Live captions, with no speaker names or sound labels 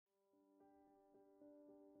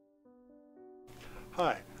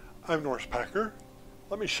Hi, I'm Norse Packer.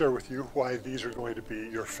 Let me share with you why these are going to be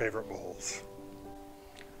your favorite bowls.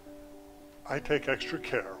 I take extra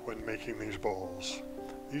care when making these bowls.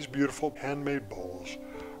 These beautiful handmade bowls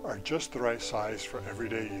are just the right size for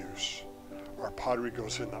everyday use. Our pottery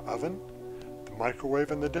goes in the oven, the microwave,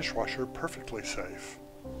 and the dishwasher perfectly safe.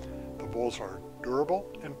 The bowls are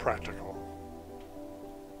durable and practical.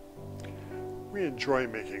 We enjoy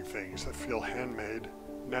making things that feel handmade,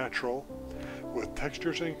 natural, with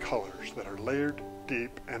textures and colors that are layered,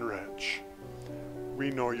 deep, and rich. We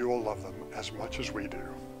know you will love them as much as we do.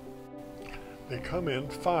 They come in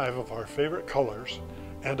 5 of our favorite colors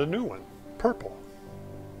and a new one, purple.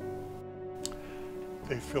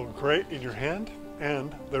 They feel great in your hand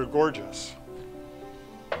and they're gorgeous.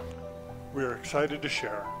 We are excited to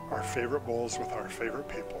share our favorite bowls with our favorite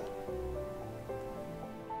people.